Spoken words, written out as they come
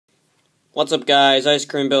What's up guys, Ice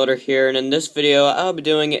Cream Builder here, and in this video I'll be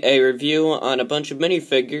doing a review on a bunch of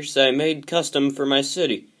minifigures that I made custom for my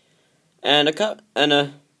city. And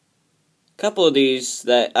a couple of these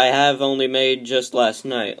that I have only made just last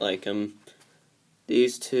night, like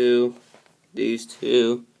these two, this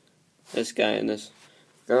guy and this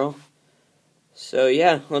girl. So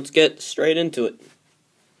yeah, let's get straight into it.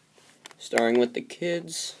 Starting with the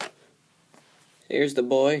kids. Here's the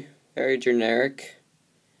boy, very generic.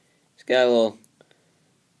 He's got a little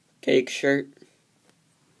cake shirt.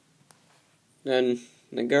 Then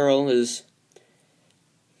the girl is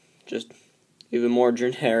just even more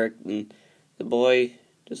generic, and the boy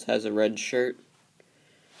just has a red shirt.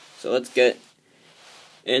 So let's get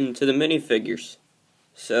into the minifigures.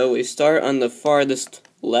 So we start on the farthest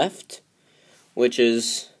left, which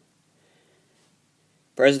is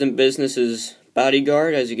President Business's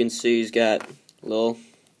bodyguard. As you can see, he's got a little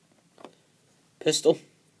pistol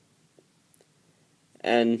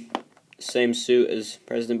and same suit as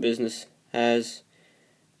President Business has,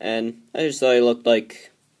 and I just thought he looked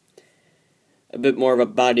like a bit more of a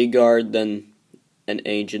bodyguard than an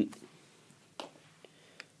agent.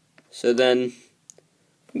 So then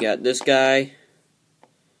we got this guy.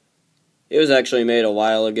 It was actually made a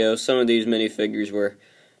while ago. Some of these minifigures were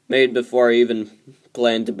made before I even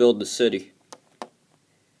planned to build the city.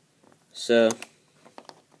 So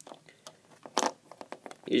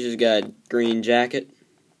he's just got a green jacket.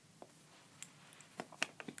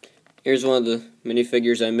 Here's one of the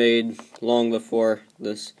minifigures I made long before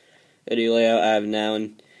this video layout I have now,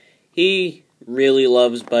 and he really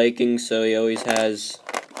loves biking, so he always has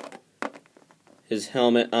his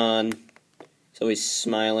helmet on. He's always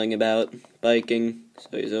smiling about biking,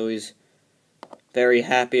 so he's always very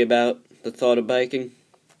happy about the thought of biking,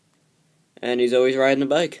 and he's always riding a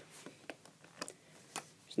bike.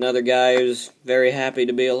 There's another guy who's very happy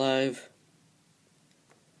to be alive,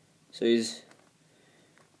 so he's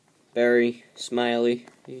very smiley.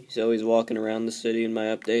 He's always walking around the city in my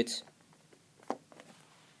updates.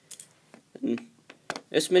 And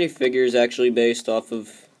this minifigure is actually based off of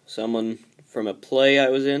someone from a play I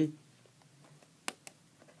was in.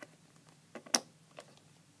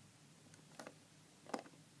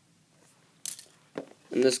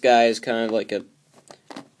 And this guy is kind of like a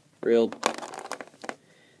real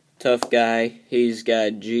tough guy. He's got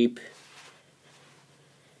a Jeep,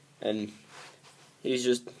 and he's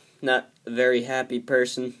just not a very happy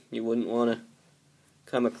person. You wouldn't want to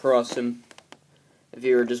come across him if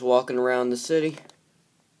you were just walking around the city.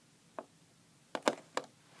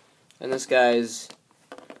 And this guy is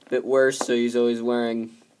a bit worse, so he's always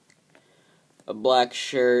wearing a black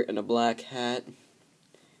shirt and a black hat.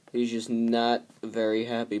 He's just not a very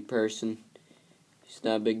happy person. He's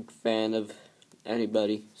not a big fan of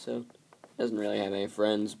anybody, so he doesn't really have any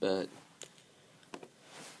friends, but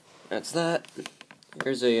that's that.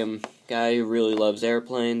 Here's a guy who really loves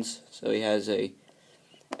airplanes, so he has a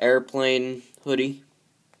airplane hoodie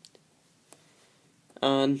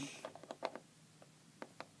on.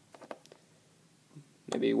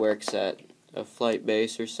 Maybe he works at a flight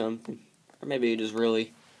base or something, or maybe he just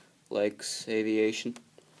really likes aviation.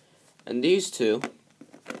 And these two,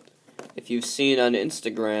 if you've seen on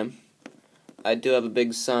Instagram, I do have a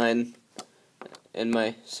big sign in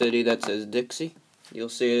my city that says Dixie. You'll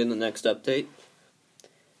see it in the next update.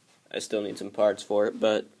 I still need some parts for it,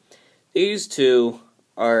 but these two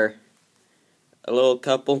are a little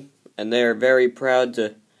couple, and they are very proud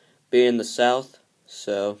to be in the South,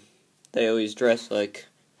 so they always dress like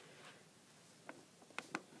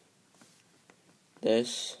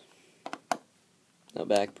this. No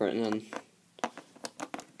back printing on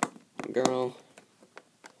the girl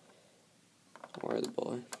or the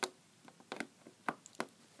boy.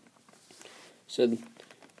 So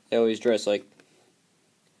they always dress like,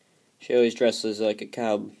 she always dresses like a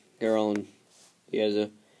cowgirl, and he has a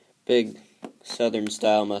big southern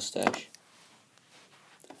style mustache.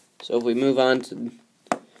 So if we move on to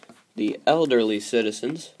the elderly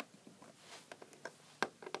citizens,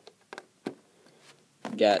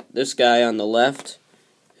 we got this guy on the left,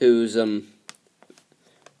 who's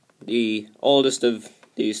the oldest of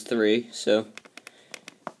these three, so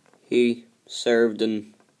he served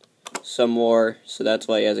in some war, so that's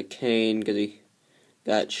why he has a cane, because he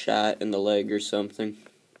got shot in the leg or something.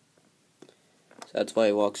 So that's why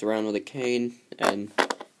he walks around with a cane, and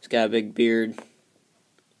he's got a big beard,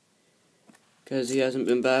 because he hasn't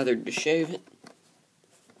been bothered to shave it.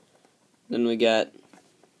 Then we got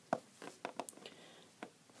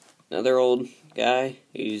another old guy.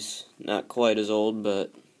 He's not quite as old,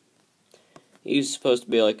 but he's supposed to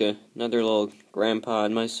be like another little grandpa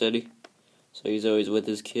in my city. So he's always with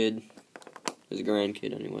his kid. his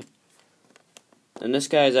grandkid anyway. And this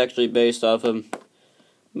guy is actually based off a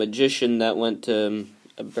magician that went to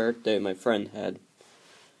a birthday my friend had.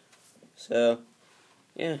 So,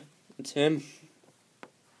 yeah, it's him.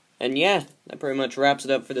 And yeah, that pretty much wraps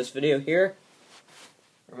it up for this video here.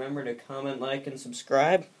 Remember to comment, like, and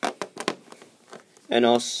subscribe. And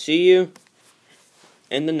I'll see you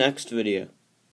in the next video.